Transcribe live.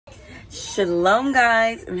Shalom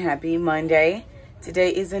guys and happy Monday. Today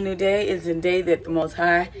is a new day. It's a day that the Most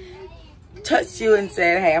High touched you and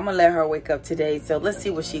said, hey, I'm gonna let her wake up today, so let's see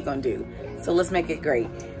what she's gonna do. So let's make it great.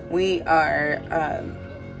 We got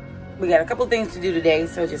a couple things to do today,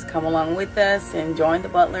 so just come along with us and join the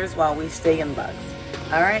Butlers while we stay unboxed.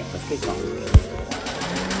 All right, let's get going.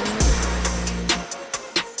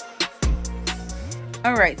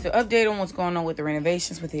 All right, so update on what's going on with the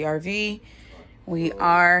renovations with the RV.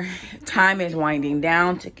 Time is winding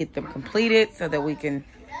down to get them completed so that we can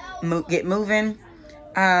get moving.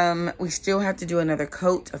 We still have to do another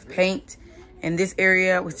coat of paint in this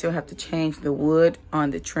area. We still have to change the wood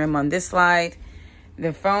on the trim on this side.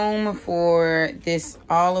 The foam for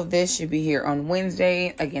all of this should be here on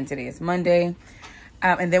Wednesday. Again, today is Monday.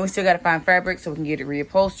 And then we still got to find fabric so we can get it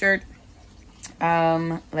reupholstered.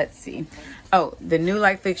 Let's see. Oh, the new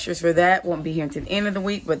light fixtures for that won't be here until the end of the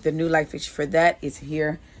week, but the new light fixture for that is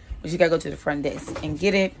here. We just gotta go to the front desk and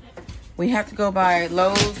get it. We have to go by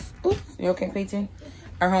Lowe's. Oops, you okay, Peyton?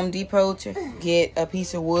 Our Home Depot to get a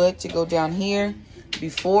piece of wood to go down here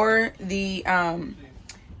before the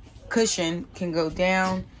cushion can go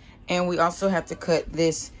down. And we also have to cut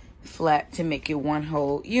this flat to make it one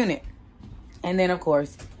whole unit. And then, of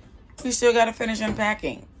course, we still gotta finish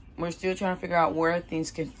unpacking. We're still trying to figure out where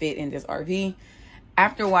things can fit in this RV.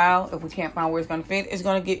 After a while, if we can't find where it's going to fit, it's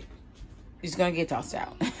going to get tossed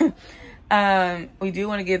out. We do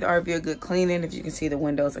want to give the RV a good cleaning. If you can see, the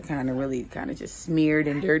windows are kind of just smeared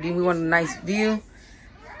and dirty. We want a nice view.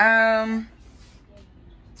 Let's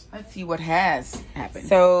see what has happened.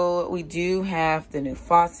 So we do have the new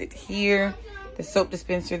faucet here, the soap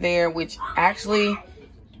dispenser there, which actually,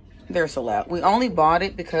 they're so loud. We only bought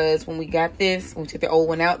it because when we got this, when we took the old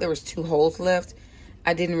one out, there was 2 holes left.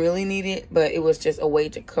 I didn't really need it, but it was just a way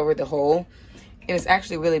to cover the hole. It was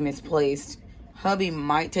actually really misplaced. Hubby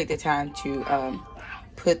might take the time to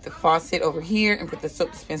put the faucet over here and put the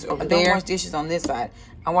soap dispenser over there. I don't wash dishes on this side.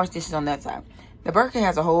 I wash dishes on that side. The Birkin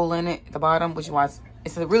has a hole in it at the bottom, which is why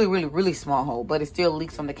it's a really small hole, but it still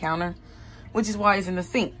leaks on the counter, which is why it's in the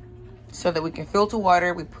sink, so that we can filter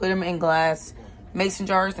water. We put them in glass mason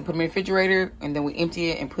jars and put them in the refrigerator, and then we empty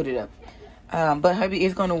it and put it up. But hubby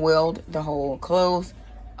is going to weld the hole closed,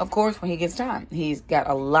 of course, when he gets time. He's got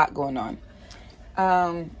a lot going on.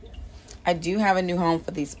 I do have a new home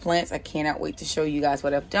for these plants. I cannot wait to show you guys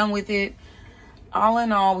what I've done with it. All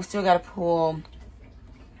in all, we still got to pull,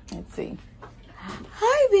 let's see.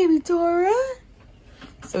 Hi, baby Tora.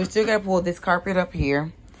 So we still got to pull this carpet up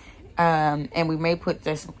here. And we may put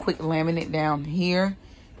just a quick laminate down here,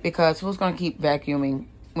 because who's going to keep vacuuming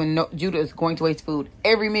when Judah is going to waste food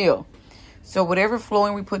every meal? So whatever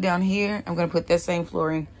flooring we put down here, I'm going to put that same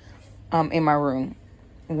flooring in my room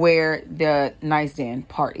where the nightstand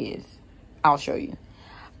part is. I'll show you.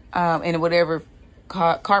 And whatever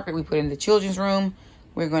carpet we put in the children's room,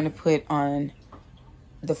 we're going to put on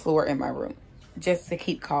the floor in my room, just to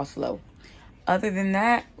keep costs low. Other than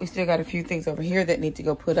that, we still got a few things over here that need to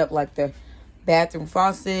go put up, like the bathroom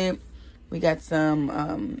faucet. We got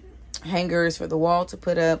some hangers for the wall to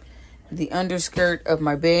put up. The underskirt of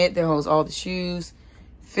my bed that holds all the shoes.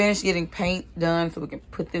 Finished getting paint done so we can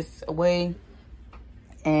put this away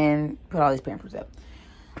and put all these Pampers up.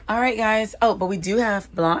 All right, guys. Oh, but we do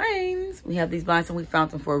have blinds. We have these blinds, and we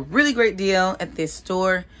found them for a really great deal at this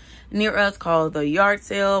store near us called the Yard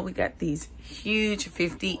Sale. We got these huge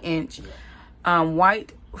 50-inch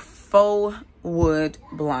white faux wood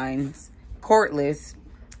blinds, cordless,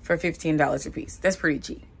 for $15 a piece. That's pretty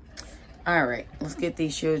cheap. All right, let's get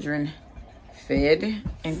these children fed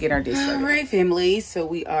and get our dish started. All right, family. So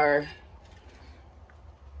we are,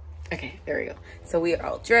 okay, there we go. So we are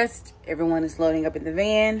all dressed. Everyone is loading up in the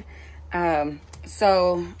van.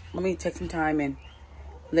 So let me take some time and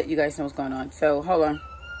let you guys know what's going on. So hold on.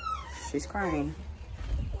 She's crying.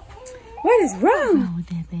 What is wrong with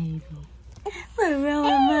that baby? What's wrong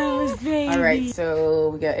with mama's baby? All right, so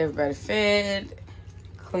we got everybody fed,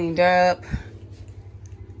 cleaned up,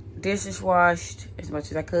 dishes washed as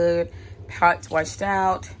much as I could, pots washed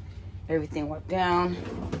out, everything wiped down.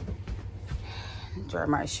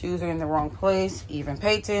 My shoes are in the wrong place, even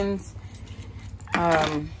Peyton's.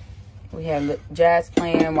 We had jazz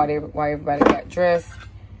playing while everybody got dressed,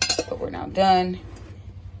 but we're now done.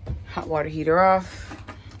 Hot water heater off,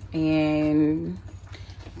 and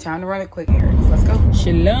time to run a quick errand. Let's go.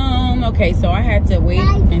 Shalom. Okay, so I had to wait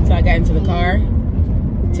until I got into the car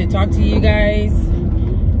to talk to you guys.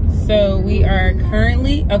 So we are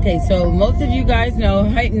currently, okay, so most of you guys know,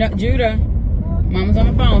 hey, no, Judah, mama's on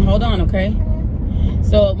the phone, hold on, okay?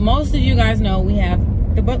 So most of you guys know we have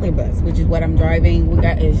the Butler bus, which is what I'm driving. We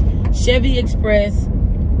got a Chevy Express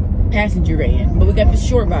passenger van, but we got the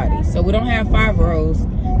short body, so we don't have 5 rows,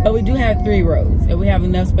 but we do have 3 rows, and we have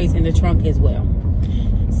enough space in the trunk as well.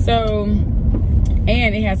 So,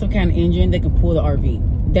 and it has some kind of engine that can pull the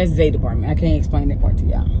RV. That's ZELLE department. I can't explain that part to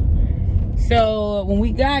y'all. So when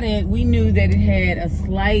we got it, we knew that it had a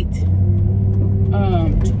slight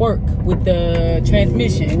twerk with the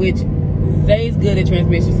transmission, which ZELLE's good at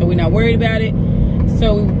transmission, so we're not worried about it.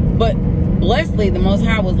 So, but blessedly, the Most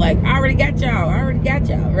High was like, I already got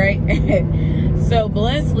y'all, right? So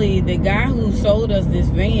blessedly, the guy who sold us this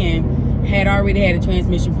van had already had a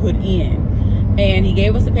transmission put in, and he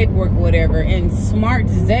gave us the paperwork or whatever, and smart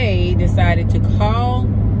ZELLE decided to call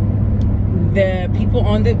the people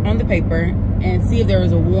on the paper and see if there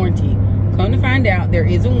was a warranty. Come to find out, there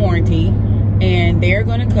is a warranty, and they're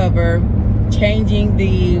going to cover changing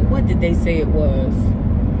the, what did they say it was?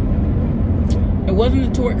 It wasn't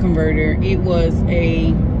a torque converter, it was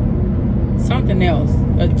a something else.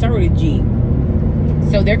 It started with a G.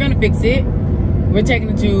 So they're going to fix it. We're taking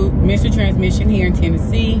it to Mr. Transmission here in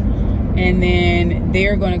Tennessee, and then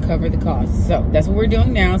they're going to cover the cost. So that's what we're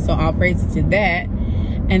doing now, so all praises to that.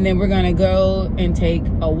 And then we're going to go and take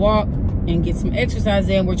a walk and get some exercise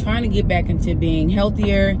in. We're trying to get back into being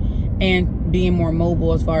healthier and being more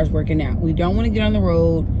mobile as far as working out. We don't want to get on the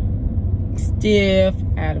road stiff,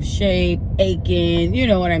 out of shape, aching, you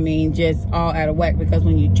know what I mean, just all out of whack, because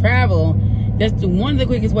when you travel, that's one of the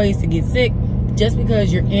quickest ways to get sick, just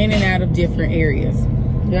because you're in and out of different areas.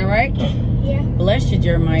 You all right? Yeah. Bless you,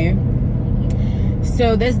 Jeremiah.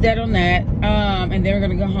 So that's that on that. And then we're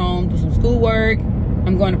going to go home, do some schoolwork.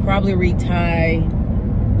 I'm going to probably retie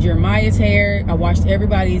Jeremiah's hair. I washed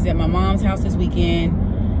everybody's at my mom's house this weekend.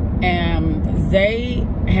 Zay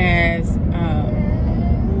has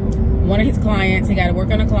one of his clients, he got to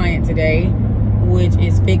work on a client today, which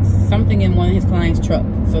is fix something in one of his client's truck.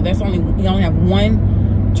 So that's he only have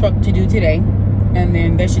one truck to do today, and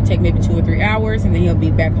then that should take maybe 2 or 3 hours, and then he'll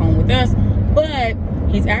be back home with us. But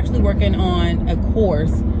he's actually working on a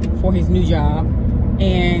course for his new job,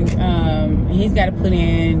 and he's got to put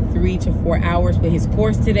in 3 to 4 hours for his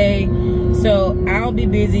course today. So I'll be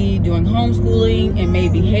busy doing homeschooling and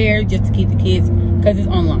maybe hair just to keep the kids, because it's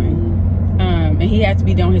online. And he has to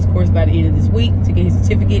be done his course by the end of this week to get his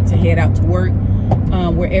certificate to head out to work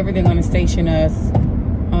wherever they're going to station us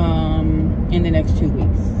in the next 2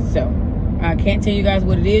 weeks. So I can't tell you guys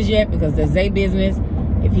what it is yet, because that's Zay business.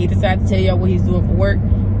 If he decides to tell y'all what he's doing for work,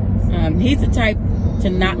 he's the type to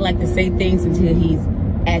not like to say things until he's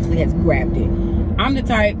actually has grabbed it. I'm the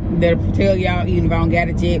type that'll tell y'all even if I don't get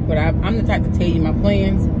it yet, but I'm the type to tell you my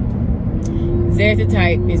plans. Zay's the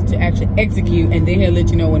type is to actually execute, and then he'll let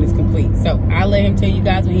you know when it's complete. So I'll let him tell you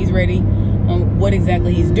guys when he's ready on what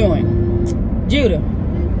exactly he's doing. Judah,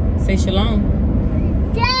 say shalom.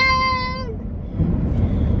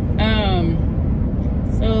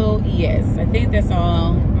 So yes, I think that's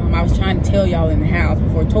all. I was trying to tell y'all in the house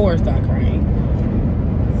before Tora started crying.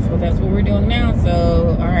 So that's what we're doing now.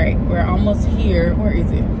 So all right, we're almost here. Where is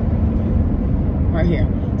it? Right here.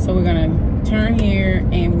 So we're gonna turn here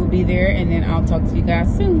and we'll be there, and then I'll talk to you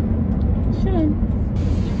guys soon. Shalom.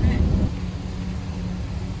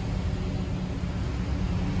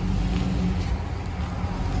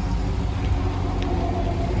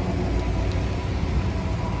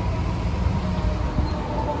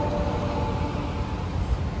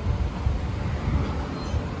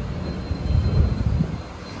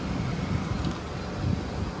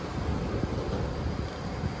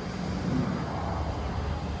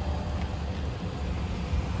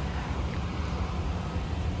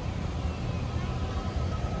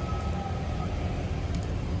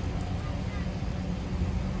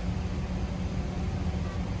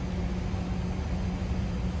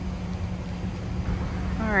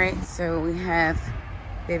 Alright, so we have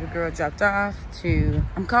baby girl dropped off to,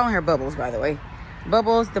 I'm calling her Bubbles, by the way.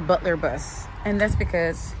 Bubbles, the Butler bus. And that's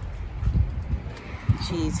because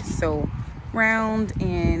she's so round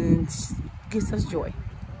and gives us joy.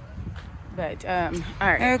 But,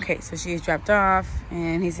 alright. Okay, so she's dropped off,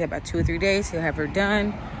 and he said about 2 or 3 days he'll have her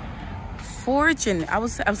done. I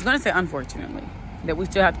was going to say unfortunately, that we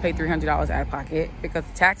still have to pay $300 out of pocket, because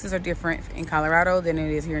the taxes are different in Colorado than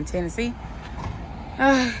it is here in Tennessee.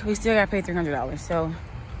 We still gotta pay $300, so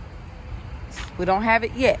we don't have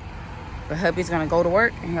it yet, but hubby's gonna go to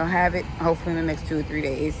work and he'll have it hopefully in the next 2 or 3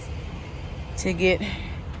 days to get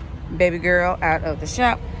baby girl out of the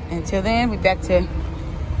shop. Until then, we're back to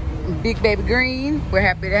big baby green. We're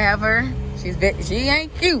happy to have her. She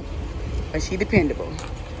ain't cute, but she dependable.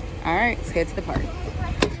 All right, let's head to the park.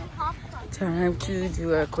 Time to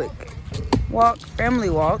do a quick walk, family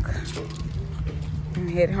walk, and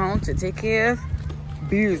head home to take care of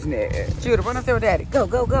business. Judah, run up there with Daddy. Go,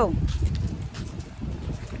 go, go.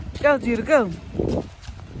 Go, Judah, go.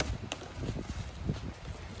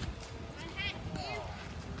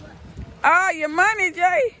 Ah, your money,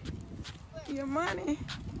 Jay. Your money.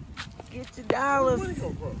 Get your dollars.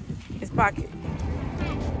 His pocket.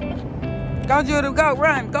 Go, Judah, go,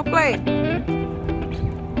 run, go play.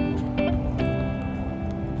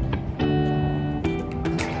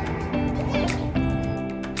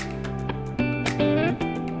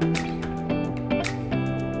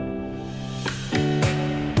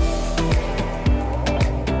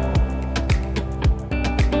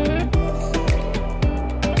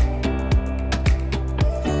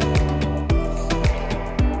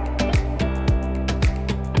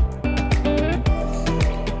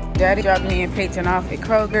 Daddy dropped me and Peyton off at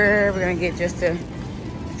Kroger. We're gonna get just a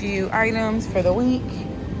few items for the week.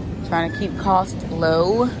 Trying to keep costs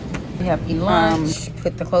low. We have lunch.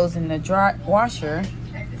 Put the clothes in the dry washer.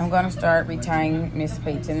 I'm gonna start retying Miss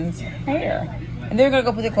Peyton's hair. And then we're gonna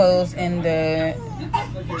go put the clothes in the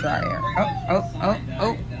dryer.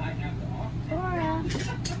 Oh.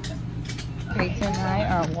 Peyton and I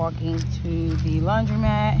are walking to the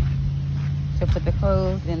laundromat to put the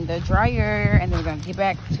clothes in the dryer, and then we're gonna get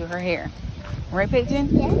back to her hair. Right, Peyton?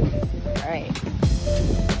 Yes. All right.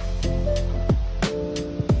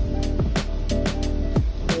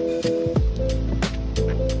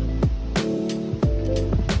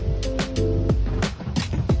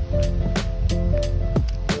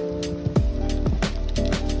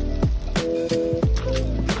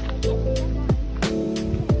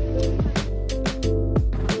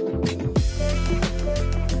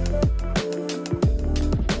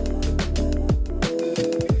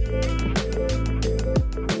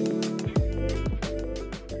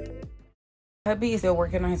 Hubby is still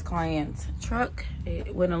working on his client's truck.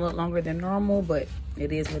 It went a little longer than normal, but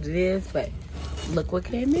it is what it is. But look what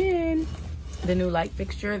came in. The new light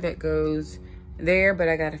fixture that goes there, but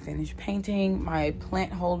I gotta finish painting. My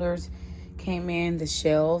plant holders came in. The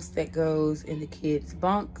shelves that goes in the kids'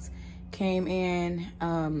 bunks came in.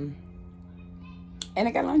 And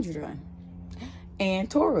I got laundry done. And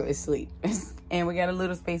Toro is asleep. And we got a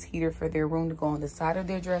little space heater for their room to go on the side of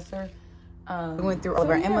their dresser. We went through all of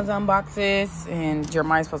our Amazon boxes, and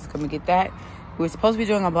Jeremiah's supposed to come and get that. We were supposed to be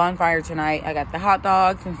doing a bonfire tonight. I got the hot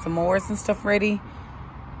dogs and s'mores and stuff ready,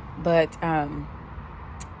 but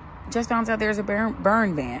just found out there's a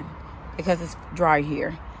burn ban because it's dry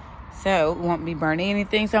here, so we won't be burning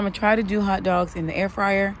anything. So I'm gonna try to do hot dogs in the air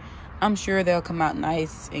fryer. I'm sure they'll come out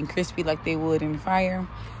nice and crispy like they would in the fire,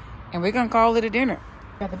 and we're gonna call it a dinner.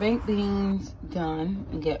 Got the baked beans done.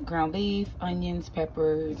 We got ground beef, onions,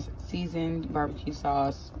 peppers, seasoned barbecue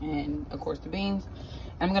sauce, and of course the beans.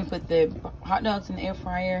 And I'm gonna put the hot dogs in the air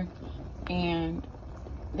fryer, and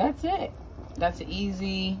that's it. That's an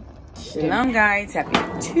easy Shalom, guys. Happy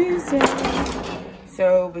Tuesday.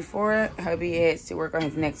 So before hubby heads to work on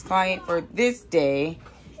his next client for this day,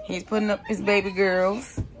 he's putting up his baby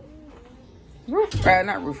girl's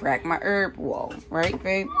not roof rack, my herb wall, right,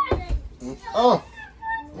 babe? Oh.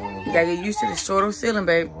 You gotta get used to the shorter ceiling,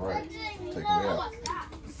 babe. All right, take me out.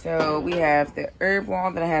 So we have the herb wall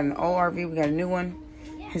that I had in the old RV. We got a new one.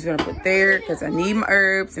 He's gonna put there because I need my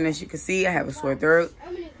herbs, and as you can see, I have a sore throat,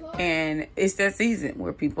 and it's that season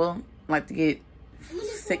where people like to get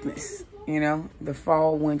sickness. You know, the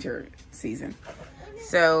fall winter season.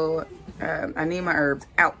 So I need my herbs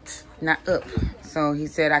out, not up. So he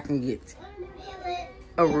said I can get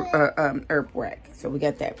a herb rack. So we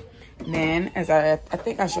got that. And then, as I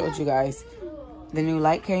think I showed you guys, the new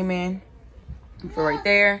light came in for right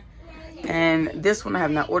there. And this one I have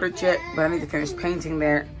not ordered yet, but I need to finish painting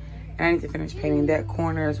there. And I need to finish painting that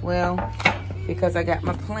corner as well, because I got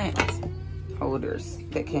my plant holders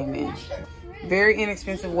that came in. Very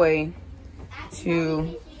inexpensive way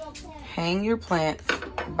to hang your plants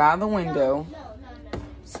by the window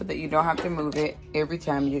so that you don't have to move it every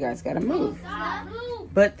time you guys gotta move.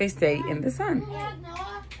 But they stay in the sun.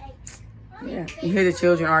 Yeah, you hear the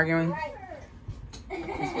children arguing?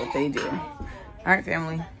 That's what they do. All right,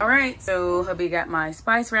 family. All right, so hubby got my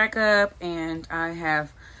spice rack up, and I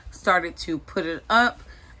have started to put it up.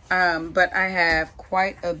 But I have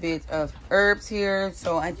quite a bit of herbs here,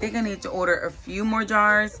 so I think I need to order a few more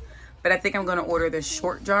jars. But I think I'm gonna order the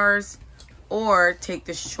short jars, or take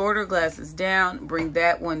the shorter glasses down, bring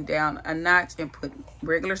that one down a notch, and put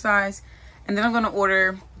regular size. And then I'm gonna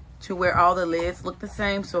order to where all the lids look the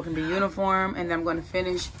same so it can be uniform. And then I'm gonna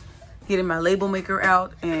finish getting my label maker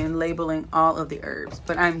out and labeling all of the herbs.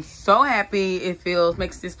 But I'm so happy. It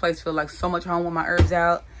makes this place feel like so much home with my herbs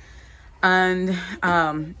out. And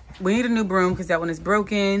we need a new broom because that one is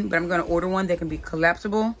broken, but I'm going to order one that can be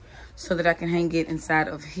collapsible so that I can hang it inside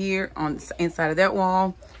of here, on the inside of that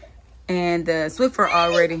wall. And the Swiffer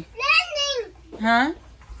already. Huh?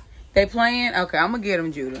 They playing? Okay, I'm going to get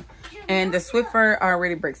them, Judah. And the Swiffer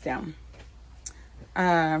already breaks down.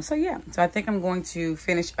 So yeah, so I think I'm going to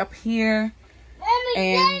finish up here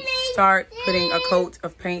and start putting a coat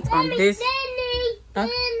of paint on this.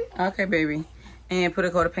 Okay, baby. And put a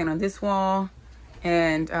coat of paint on this wall.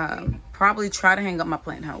 And probably try to hang up my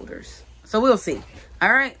plant holders. So we'll see.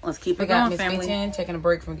 All right, let's keep it going, family. Taking a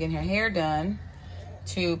break from getting her hair done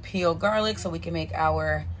to peel garlic so we can make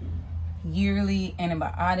our yearly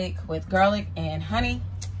antibiotic with garlic and honey.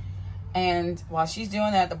 And while she's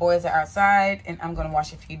doing that, the boys are outside and I'm going to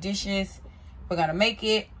wash a few dishes. We're going to make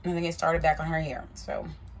it and then get started back on her hair. So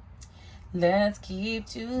let's keep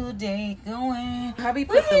today going. Hubby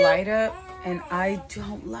put the light up and I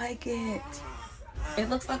don't like it. It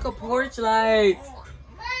looks like a porch light.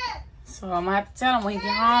 So I'm going to have to tell him when he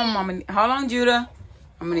get home. Hold on, Judah.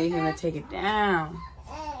 I'm going to need him to take it down.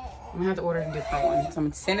 I'm going to have to order a different one. So I'm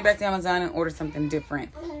going to send it back to Amazon and order something different.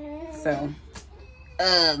 So,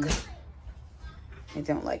 ugh. I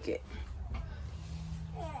don't like it.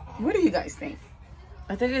 What do you guys think?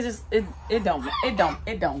 I think it's just it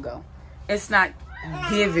don't go. It's not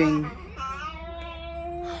giving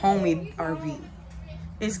homey RV.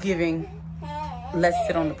 It's giving let's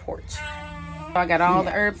sit on the porch. So I got all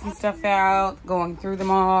the herbs and stuff out, going through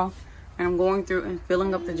them all, and I'm going through and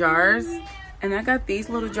filling up the jars. And I got these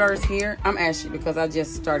little jars here. I'm ashy because I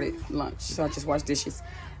just started lunch, so I just washed dishes.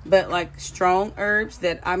 But like strong herbs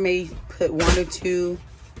that I may put 1 or 2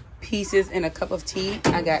 pieces in a cup of tea.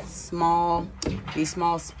 I got these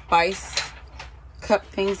small spice cup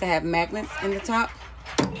things that have magnets in the top.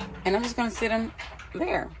 And I'm just gonna sit them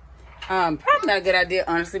there. Probably not a good idea,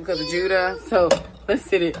 honestly, because of Judah. So let's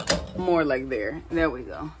sit it more like there. There we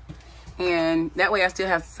go. And that way I still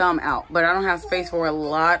have some out, but I don't have space for a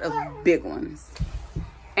lot of big ones.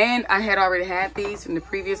 And I had already had these from the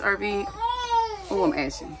previous RV. Oh, I'm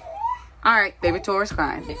ashy. All right, baby Taurus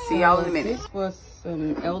crying. See y'all in a minute. This was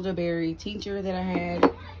some elderberry tincture that I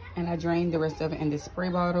had, and I drained the rest of it in this spray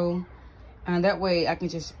bottle. And that way I can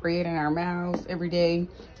just spray it in our mouths every day.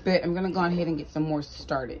 But I'm gonna go ahead and get some more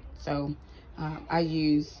started. So I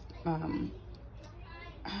use,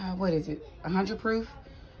 what is it? 100 proof?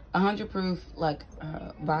 100 proof like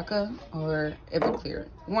vodka or Everclear,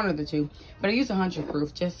 one of the two. But I use 100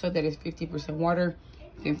 proof just so that it's 50% water,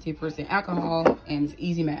 50% alcohol, and it's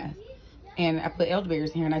easy math. And I put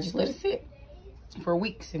elderberries in here and I just let it sit for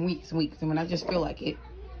weeks and weeks and weeks. And when I just feel like it,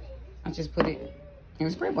 I just put it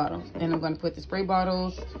in spray bottles. And I'm going to put the spray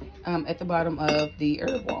bottles at the bottom of the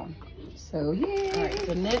herb wall. So yeah. All right,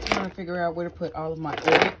 so next I'm going to figure out where to put all of my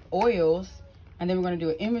oils. And then we're going to do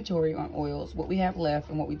an inventory on oils, what we have left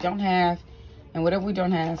and what we don't have. And whatever we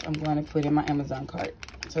don't have, I'm going to put in my Amazon cart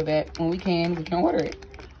so that when we can order it.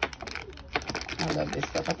 I love this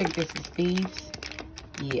stuff. I think this is Thieves.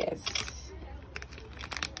 Yes.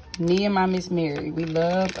 Me and my Miss Mary, we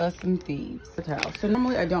love us some Thieves. The towels. So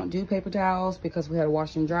normally I don't do paper towels because we had a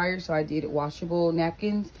washer and dryer, so I did washable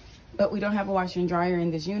napkins. But we don't have a washer and dryer in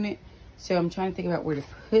this unit, so I'm trying to think about where to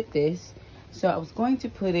put this. So I was going to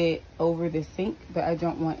put it over the sink, but I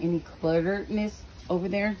don't want any clutteredness over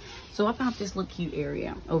there. So I found this little cute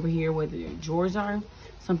area over here where the drawers are.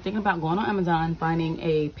 So I'm thinking about going on Amazon, finding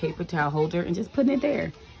a paper towel holder and just putting it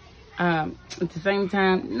there. At the same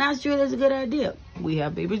time, not sure that's a good idea. We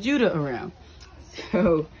have baby Judah around.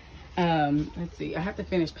 So let's see. I have to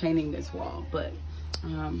finish painting this wall, but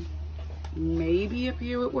maybe up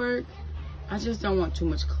here would work. I just don't want too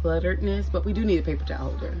much clutteredness, but we do need a paper towel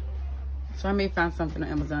holder. So I may find something on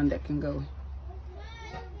Amazon that can go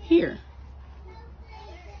here.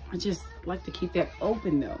 I just like to keep that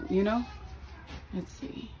open though, you know? Let's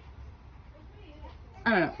see.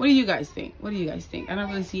 I don't know. What do you guys think? What do you guys think? I don't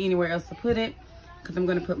really see anywhere else to put it because I'm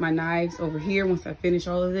going to put my knives over here once I finish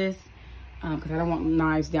all of this. Because I don't want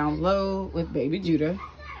knives down low with baby Judah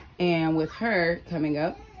and with her coming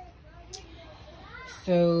up.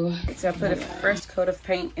 So I put a fresh coat of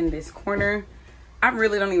paint in this corner. I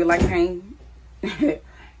really don't even like paint,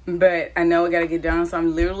 but I know I gotta get done, so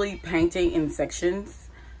I'm literally painting in sections.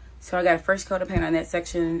 So I got a fresh coat of paint on that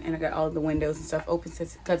section, and I got all of the windows and stuff open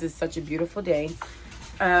because it's such a beautiful day.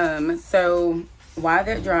 So while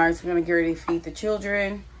that dries, we're gonna get ready to feed the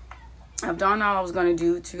children. I've done all I was gonna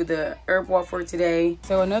do to the herb wall for today.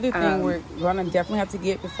 So another thing we're gonna definitely have to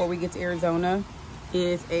get before we get to Arizona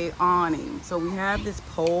is a awning. So we have this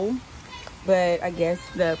pole, but I guess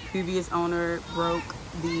the previous owner broke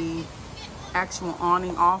the actual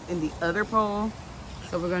awning off in the other pole.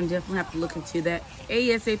 So we're gonna definitely have to look into that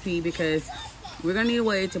ASAP because we're gonna need a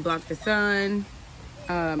way to block the sun.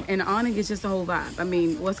 And the awning is just a whole vibe. I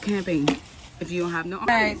mean, what's camping if you don't have no awning?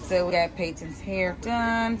 All right, so we got Peyton's hair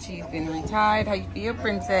done. She's been retied. How you feel,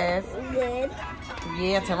 princess? Good.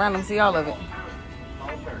 Yeah, turn around and see all of it.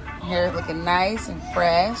 Hair is looking nice and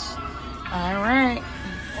fresh. All right.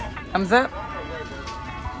 Thumbs up.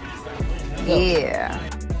 Yeah.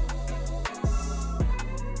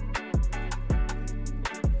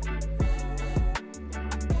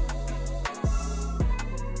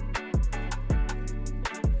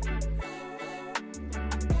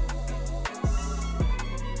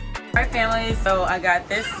 All right, family, so I got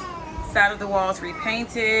this side of the walls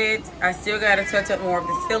repainted. I still got to touch up more of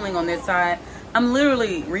the ceiling on this side. I'm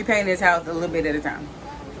literally repainting this house a little bit at a time.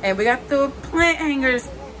 And we got the plant hangers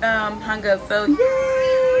hung up, so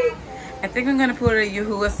yay! I think I'm gonna put a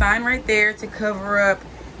Yahuah sign right there to cover up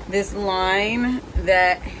this line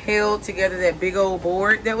that held together that big old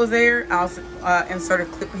board that was there. I'll insert a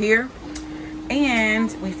clip here. And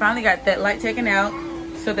we finally got that light taken out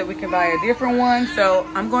so that we can buy a different one. So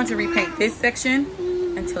I'm going to repaint this section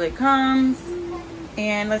until it comes.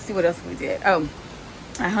 And let's see what else we did. Oh,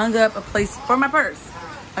 I hung up a place for my purse.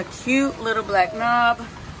 A cute little black knob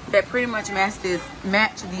that pretty much matched the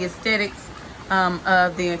aesthetics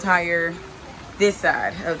of the entire, this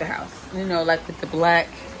side of the house. You know, like with the black,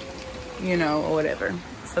 you know, or whatever.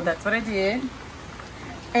 So that's what I did.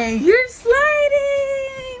 And you're sliding!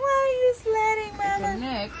 Why are you sliding, mama? So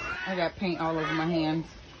next, I got paint all over my hands.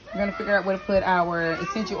 We're gonna figure out where to put our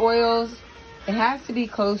essential oils. It has to be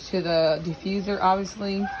close to the diffuser,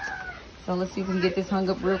 obviously. So let's see if we can get this hung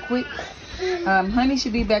up real quick. Honey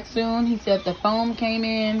should be back soon. He said the foam came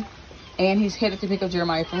in and he's headed to pick up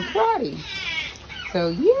Jeremiah from karate. So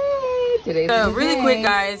yay! Today's so really quick,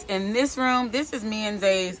 guys. In this room, this is me and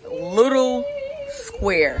Zay's little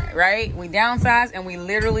square, right? We downsized and we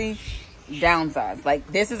literally downsized. Like,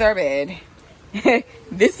 this is our bed.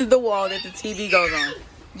 This is the wall that the TV goes on.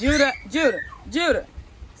 Judah,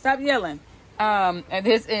 stop yelling. And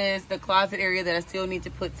this is the closet area that I still need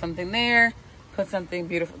to put something there, put something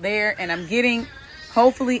beautiful there. And I'm getting,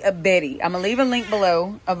 hopefully, a Betty. I'm gonna leave a link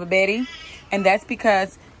below of a Betty. And that's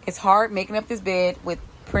because it's hard making up this bed with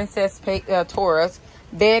Princess Tora's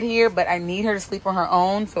bed here, but I need her to sleep on her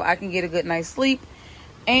own so I can get a good night's sleep.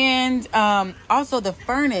 And also the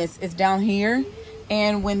furnace is down here,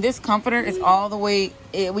 and when this comforter is all the way,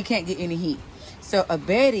 we can't get any heat. So a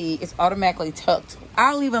Betty is automatically tucked.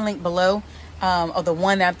 I'll leave a link below of the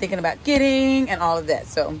one that I'm thinking about getting and all of that.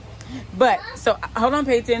 So hold on,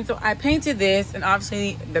 Peyton. So I painted this, and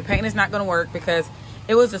obviously the paint is not going to work because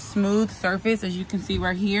it was a smooth surface, as you can see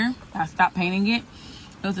right here. I stopped painting it.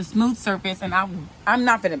 It was a smooth surface, and I'm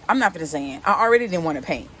not gonna sand. I already didn't want to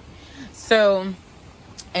paint. So,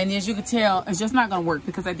 and as you can tell, it's just not gonna work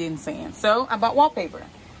because I didn't sand. So I bought wallpaper.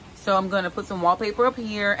 So I'm gonna put some wallpaper up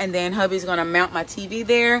here, and then hubby's gonna mount my TV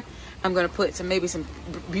there. I'm gonna put maybe some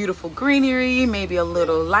beautiful greenery, maybe a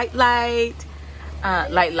little light.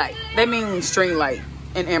 That means string light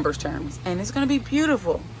in Amber's terms, and it's gonna be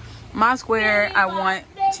beautiful. My square, I want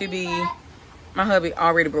to be. My hubby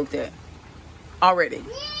already broke that. Already,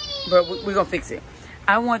 but we're gonna fix it.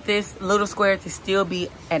 I want this little square to still be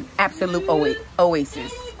an absolute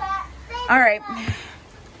oasis. All right,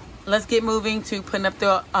 let's get moving to putting up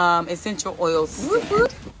the essential oils.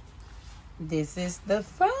 This is the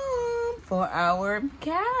foam for our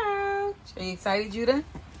couch. Are you excited, Judah?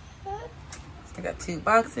 I got 2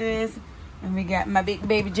 boxes, and we got my big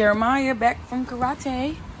baby Jeremiah back from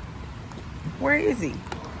karate. Where is he?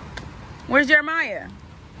 Where's Jeremiah?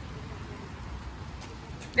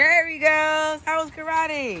 There he goes. How was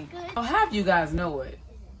karate? Good. I'll have you guys know it.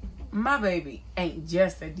 My baby ain't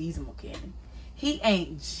just a diesel mechanic. He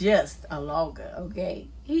ain't just a logger, okay?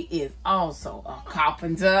 He is also a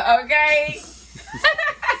carpenter, okay?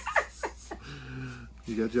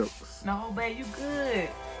 You got jokes. No, babe, you good.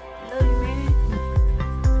 Love you, man.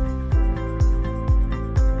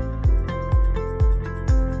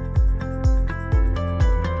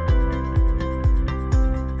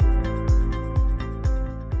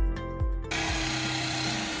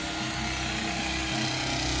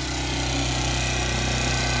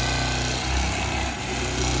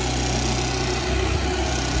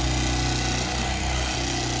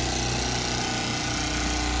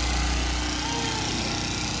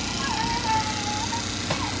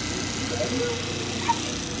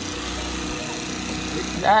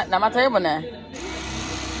 Not my table now.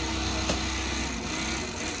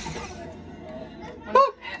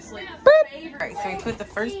 Boop. Boop. All right, so we put the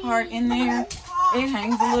first part in there. It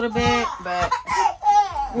hangs a little bit, but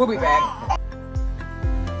we'll be back.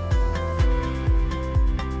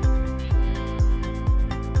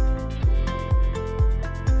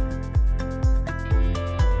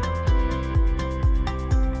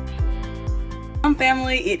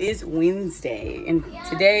 Family, it is Wednesday, and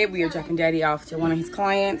today we are dropping Daddy off to one of his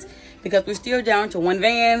clients because we're still down to one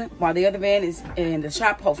van while the other van is in the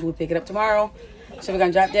shop. Hopefully we'll pick it up tomorrow. So we're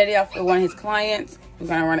gonna drop Daddy off to one of his clients. We're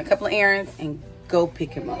gonna run a couple of errands and go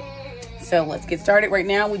pick him up. So let's get started. Right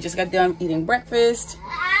now we just got done eating breakfast.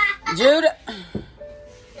 Jude,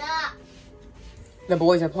 the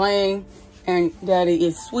boys are playing and Daddy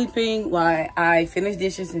is sweeping while I finish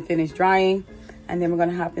dishes and finish drying, and then we're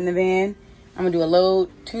gonna hop in the van. I'm gonna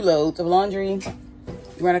do two loads of laundry,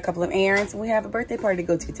 run a couple of errands, and we have a birthday party to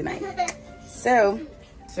go to tonight. So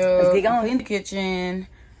let's get going. In the kitchen,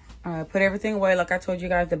 put everything away. Like I told you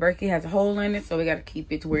guys, the Berkey has a hole in it, so we gotta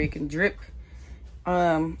keep it to where it can drip.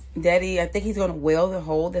 Daddy, I think he's gonna weld the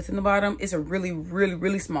hole that's in the bottom. It's a really, really,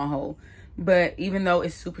 really small hole, but even though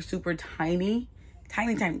it's super, super tiny,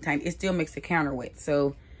 it still makes the counter wet.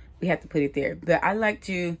 So we have to put it there. But I like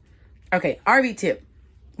to, okay, RV tip.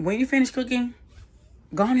 When you finish cooking,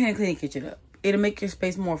 go ahead and clean the kitchen up. It'll make your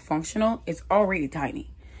space more functional. It's already tiny.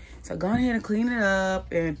 So go ahead and clean it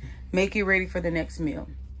up and make it ready for the next meal.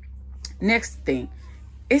 Next thing,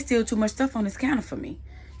 it's still too much stuff on this counter for me.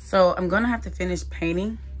 So I'm gonna have to finish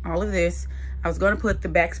painting all of this. I was gonna put the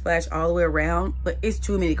backsplash all the way around, but it's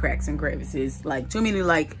too many cracks and crevices. Like too many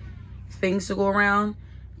things to go around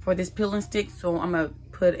for this peel and stick. So I'm gonna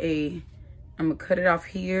cut it off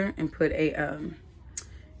here and put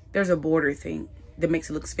there's a border thing that makes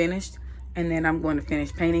it look finished, and then I'm going to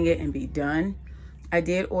finish painting it and be done. I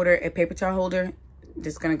did order a paper towel holder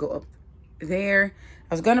that's gonna go up there.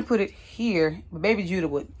 I was gonna put it here, but baby Judah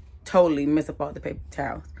would totally mess up all the paper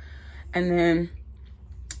towels. And then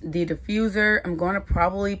the diffuser, I'm gonna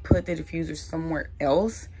probably put the diffuser somewhere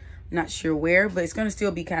else, not sure where, but it's gonna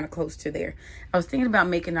still be kind of close to there. I was thinking about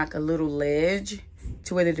making like a little ledge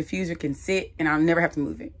to where the diffuser can sit and I'll never have to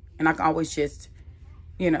move it, and I can always just,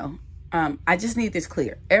 you know, I just need this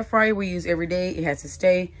clear. Air fryer we use every day. It has to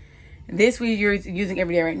stay. This we're using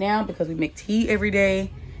every day right now because we make tea every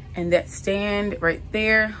day. And that stand right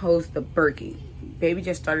there holds the Berkey. Baby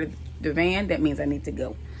just started the van. That means I need to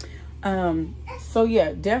go. So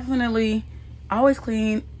yeah, definitely always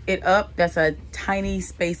clean it up. That's a tiny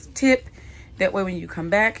space tip. That way when you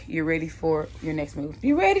come back, you're ready for your next move.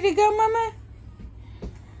 You ready to go, mama?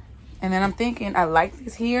 And then I'm thinking, I like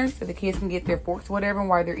this here so the kids can get their forks or whatever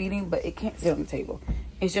while they're eating, but it can't sit on the table.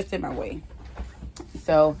 It's just in my way.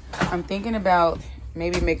 So I'm thinking about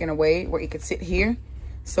maybe making a way where it could sit here.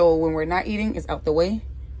 So when we're not eating, it's out the way.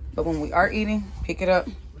 But when we are eating, pick it up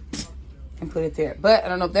and put it there. But I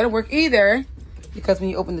don't know if that'll work either, because when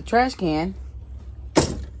you open the trash can,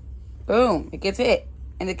 boom, it gets hit.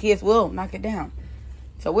 And the kids will knock it down.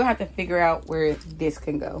 So we'll have to figure out where this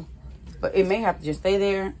can go. But it may have to just stay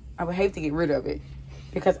there. I would hate to get rid of it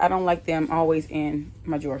because I don't like them always in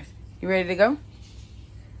my drawers. You ready to go?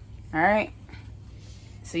 All right.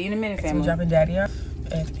 See you in a minute, family. So we're dropping Daddy off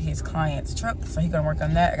at his client's truck. So he's going to work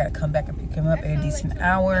on that. I got to come back and pick him up at a decent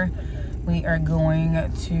hour. We are going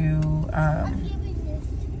to,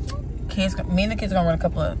 me and the kids are going to run a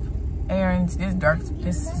couple of errands.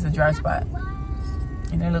 This is a dry spot.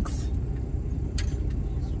 And it looks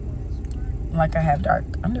like I have dark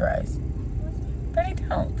under eyes. But I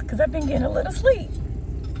don't, because I've been getting a little sleep.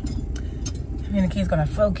 And the kid's gonna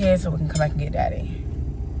focus so we can come back and get Daddy.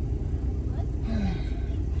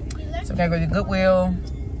 So we gotta go to Goodwill.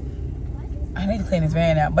 I need to clean this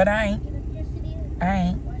van out, but I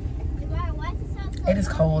ain't. It is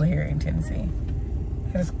cold here in Tennessee.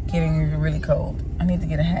 It is getting really cold. I need to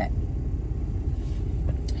get a hat.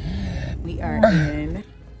 We are in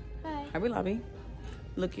Hobby Lobby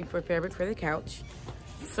looking for fabric for the couch.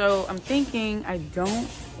 So I'm thinking I don't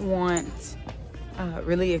want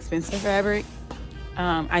really expensive fabric.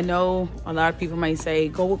 I know a lot of people might say,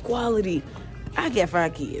 go with quality. I got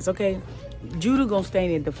 5 kids, okay? Judah gonna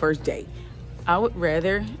stay in the first day. I would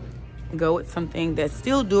rather go with something that's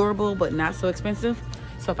still durable, but not so expensive.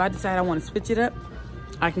 So if I decide I want to switch it up,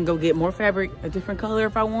 I can go get more fabric, a different color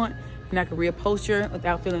if I want, and I can reupholster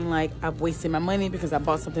without feeling like I've wasted my money because I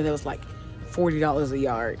bought something that was like $40 a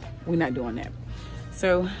yard. We're not doing that.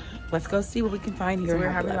 So let's go see what we can find here. So we're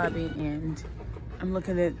in Hobby Lobby, and I'm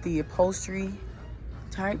looking at the upholstery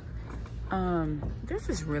type. This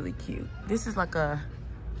is really cute. This is like a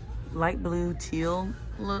light blue teal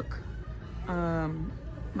look.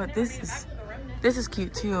 But this is This is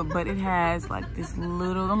cute too, but it has like this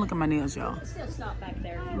little, don't look at my nails, y'all.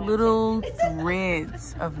 Little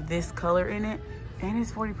threads of this color in it, and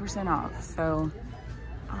it's 40% off. So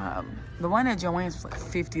the one at Joann's was like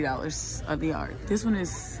 $50 a yard. This one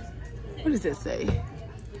is, what does it say?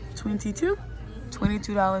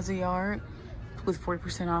 $22 a yard with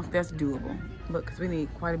 40% off. That's doable. Look, because we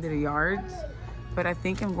need quite a bit of yards. But I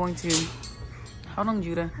think I'm going to, hold on,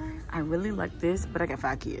 Judah. I really like this, but I got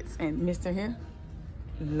 5 kids. And Mr. here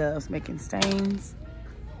loves making stains.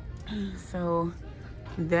 So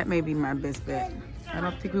that may be my best bet. I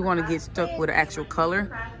don't think we want to get stuck with an actual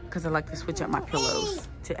color because I like to switch out my pillows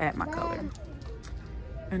to add my color.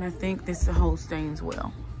 And I think this holds stains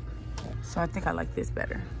well. So I think I like this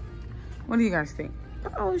better. What do you guys think?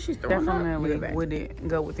 Oh, she's throwing definitely wouldn't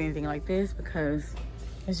go with anything like this because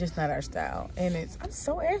it's just not our style. And I'm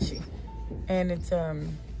so ashy. And it's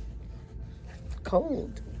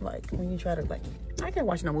cold. Like when you try to I can't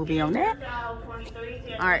watch no movie on that.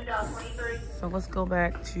 All right, so let's go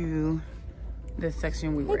back to the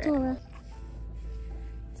section we were at. Dora.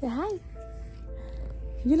 Say hi.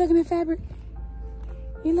 You looking at fabric?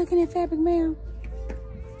 You looking at fabric, ma'am?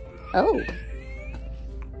 Oh.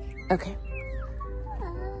 Okay.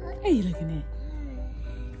 What are you looking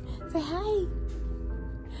at? Say hi.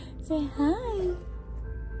 Say hi.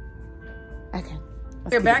 Okay.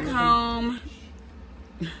 We're back home.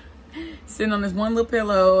 Sitting on this one little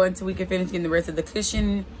pillow until we can finish getting the rest of the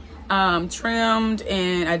cushion trimmed.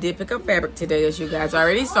 And I did pick up fabric today, as you guys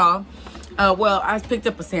already saw. Well, I picked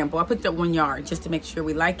up a sample. I picked up 1 yard just to make sure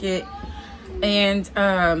we like it. And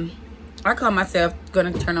I caught myself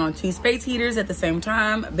gonna turn on 2 space heaters at the same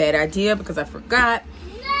time. Bad idea because I forgot.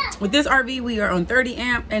 With this RV, we are on 30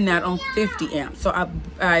 amp and not on 50 amp. So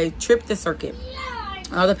I tripped the circuit.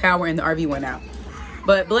 All the power in the RV went out.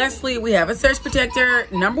 But blessedly, we have a surge protector.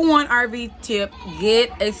 Number 1 RV tip,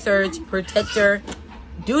 get a surge protector.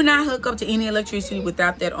 Do not hook up to any electricity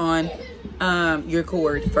without that on your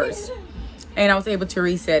cord first. And I was able to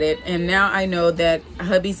reset it. And now I know that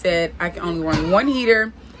hubby said I can only run 1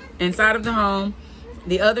 heater inside of the home.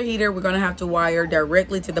 The other heater, we're gonna have to wire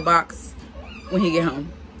directly to the box when he get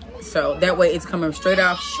home. So that way it's coming straight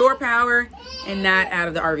off shore power and not out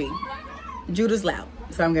of the RV. Judah's loud,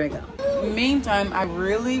 so I'm gonna go. Meantime, I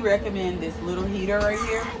really recommend this little heater right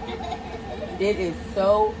here. It is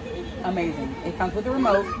so amazing. It comes with a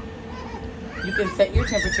remote. You can set your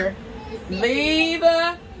temperature. Leave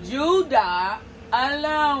Judah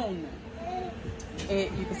alone.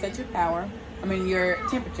 You can set your power. Your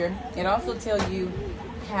temperature. It also tells you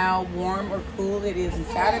how warm or cool it is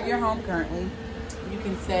inside of your home currently. You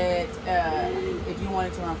can set if you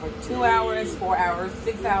want it to run for 2 hours, 4 hours,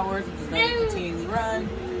 6 hours. You just let it continually run.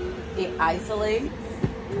 It isolates,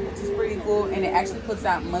 which is pretty cool, and it actually puts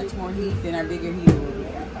out much more heat than our bigger heater would.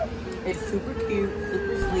 It's super cute,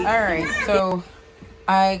 super sleek. All right, so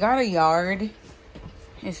I got a yard.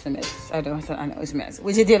 It's a mess. I know it's a mess.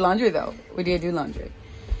 We just did laundry though. We did do laundry.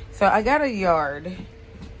 So I got a yard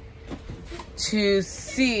to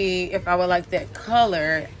see if I would like that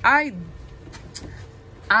color. I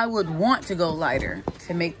would want to go lighter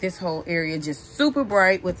to make this whole area just super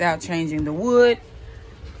bright without changing the wood.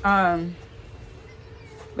 But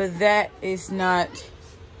that is not,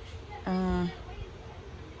 I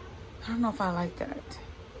don't know if I like that.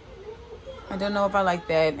 I don't know if I like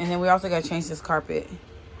that. And then we also got to change this carpet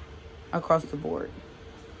across the board.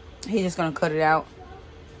 He's just going to cut it out,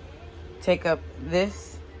 take up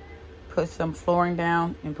this, put some flooring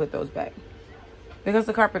down, and put those back. Because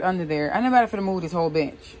the carpet under there, I never had to move this whole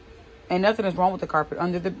bench. And nothing is wrong with the carpet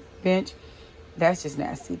under the bench. That's just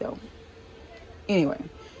nasty though. Anyway,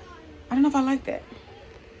 I don't know if I like that.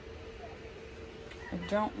 I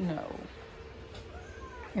don't know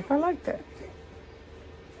if I like that.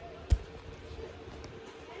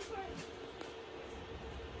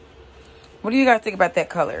 What do you guys think about that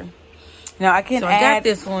color? Now I can add, I got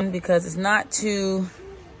this one because it's not too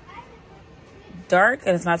dark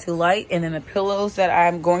and it's not too light. And then the pillows that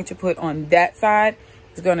I'm going to put on that side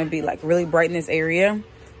is going to be like really bright in this area.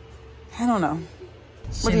 I don't know.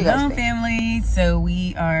 What do you guys think? Family, so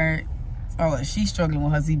we are, oh, she's struggling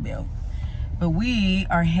with her Z-belt. But we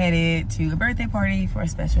are headed to a birthday party for a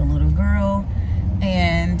special little girl.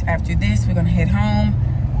 And after this, we're going to head home.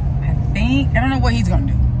 I don't know what he's going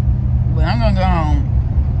to do. But I'm going to go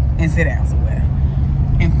home and sit down somewhere.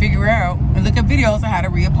 And figure out, and look at videos of how to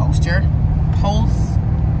reupholster.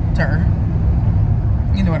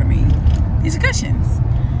 You know what I mean? These are cushions.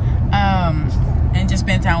 And just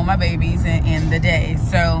spend time with my babies and end the day.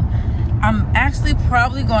 So I'm actually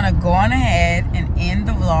probably going to go on ahead and end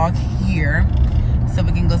the vlog here. so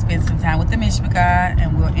we can go spend some time with the Mishpachah,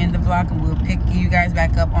 and we'll end the vlog and we'll pick you guys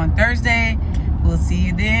back up on Thursday. We'll see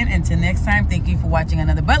you then. Until next time, thank you for watching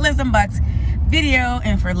another Butlers Unboxed video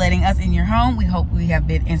and for letting us in your home. We hope we have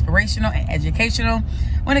been inspirational and educational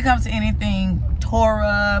when it comes to anything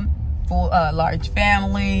Torah, full large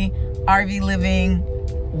family, RV living,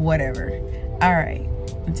 whatever. All right.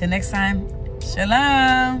 Until next time,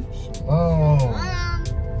 shalom. Oh.